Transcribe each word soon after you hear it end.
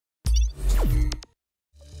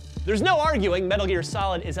There's no arguing Metal Gear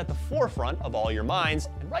Solid is at the forefront of all your minds,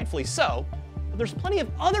 and rightfully so, but there's plenty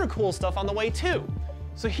of other cool stuff on the way too.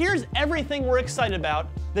 So here's everything we're excited about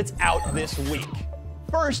that's out this week.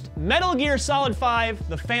 First, Metal Gear Solid 5: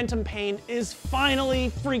 The Phantom Pain is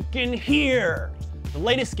finally freaking here! The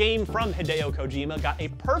latest game from Hideo Kojima got a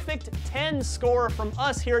perfect 10 score from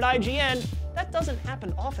us here at IGN. That doesn't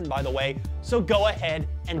happen often, by the way, so go ahead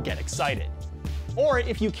and get excited. Or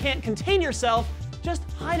if you can't contain yourself, just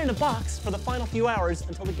hide in a box for the final few hours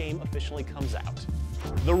until the game officially comes out.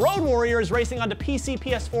 The Road Warrior is racing onto PC,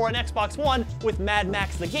 PS4, and Xbox One with Mad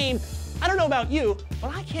Max the game. I don't know about you,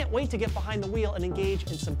 but I can't wait to get behind the wheel and engage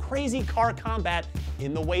in some crazy car combat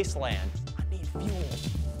in the wasteland. I need fuel.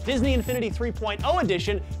 Disney Infinity 3.0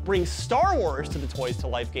 Edition brings Star Wars to the Toys to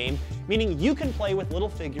Life game, meaning you can play with little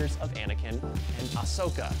figures of Anakin and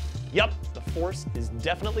Ahsoka. Yup, the Force is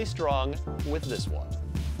definitely strong with this one.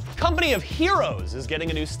 Company of Heroes is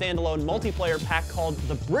getting a new standalone multiplayer pack called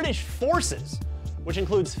The British Forces, which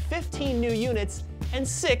includes 15 new units and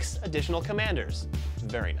 6 additional commanders.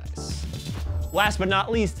 Very nice. Last but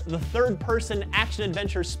not least, the third-person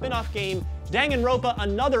action-adventure spin-off game Danganronpa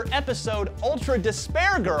Another Episode Ultra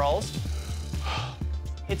Despair Girls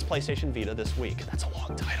hits PlayStation Vita this week. That's a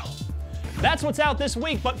long title. That's what's out this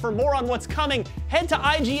week, but for more on what's coming, head to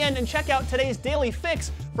IGN and check out today's Daily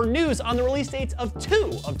Fix for news on the release dates of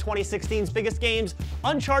 2 of 2016's biggest games,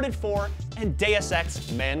 Uncharted 4 and Deus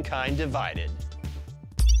Ex: Mankind Divided.